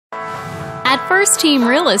At First Team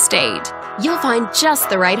Real Estate, you'll find just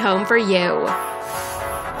the right home for you.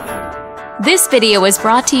 This video is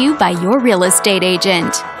brought to you by your real estate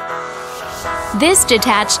agent. This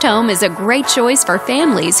detached home is a great choice for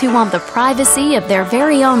families who want the privacy of their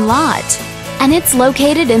very own lot, and it's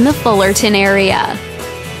located in the Fullerton area.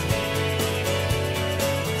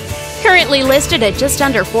 Currently listed at just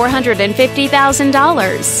under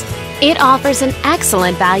 $450,000, it offers an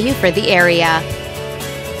excellent value for the area.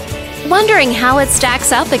 Wondering how it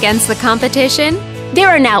stacks up against the competition? There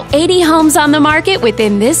are now 80 homes on the market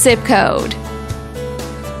within this zip code.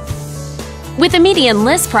 With a median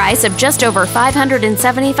list price of just over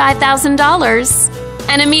 $575,000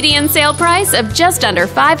 and a median sale price of just under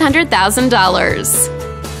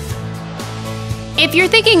 $500,000. If you're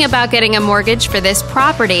thinking about getting a mortgage for this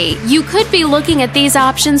property, you could be looking at these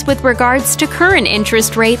options with regards to current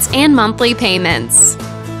interest rates and monthly payments.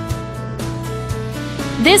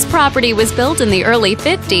 This property was built in the early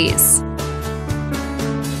 50s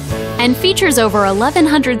and features over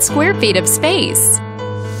 1,100 square feet of space,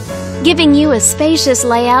 giving you a spacious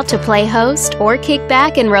layout to play host or kick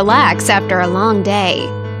back and relax after a long day.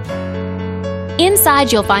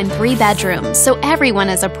 Inside, you'll find 3 bedrooms, so everyone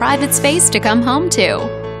has a private space to come home to,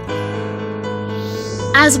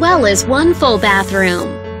 as well as 1 full bathroom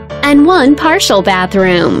and 1 partial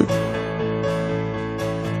bathroom.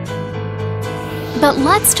 But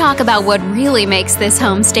let's talk about what really makes this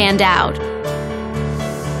home stand out.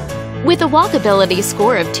 With a walkability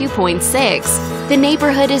score of 2.6, the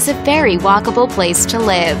neighborhood is a very walkable place to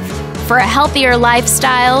live. For a healthier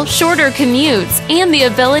lifestyle, shorter commutes, and the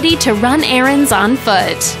ability to run errands on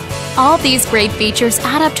foot. All these great features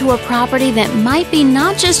add up to a property that might be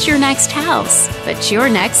not just your next house, but your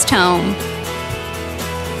next home.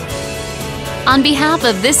 On behalf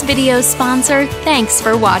of this video's sponsor, thanks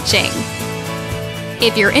for watching.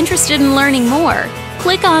 If you're interested in learning more,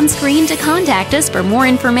 click on screen to contact us for more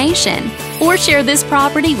information or share this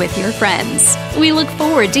property with your friends. We look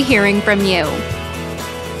forward to hearing from you.